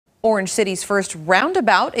Orange City's first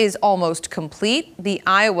roundabout is almost complete. The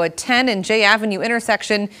Iowa 10 and J Avenue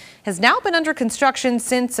intersection has now been under construction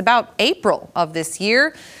since about April of this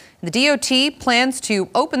year. The DOT plans to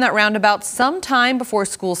open that roundabout sometime before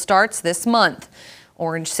school starts this month.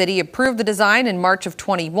 Orange City approved the design in March of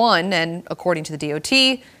 21, and according to the DOT,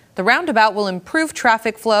 the roundabout will improve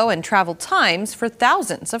traffic flow and travel times for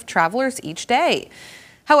thousands of travelers each day.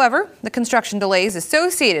 However, the construction delays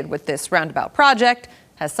associated with this roundabout project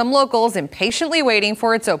has some locals impatiently waiting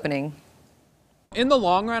for its opening. In the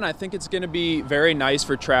long run, I think it's going to be very nice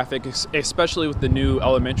for traffic, especially with the new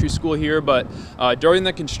elementary school here. But during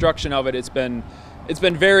the construction of it, it's been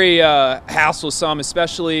very hassle-some,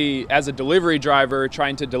 especially as a delivery driver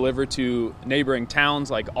trying to deliver to neighboring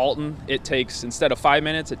towns like Alton. It takes, instead of 5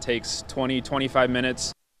 minutes, it takes 20-25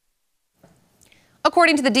 minutes.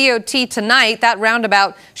 According to the DOT tonight, that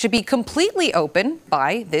roundabout should be completely open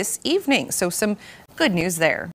by this evening. So some good news there.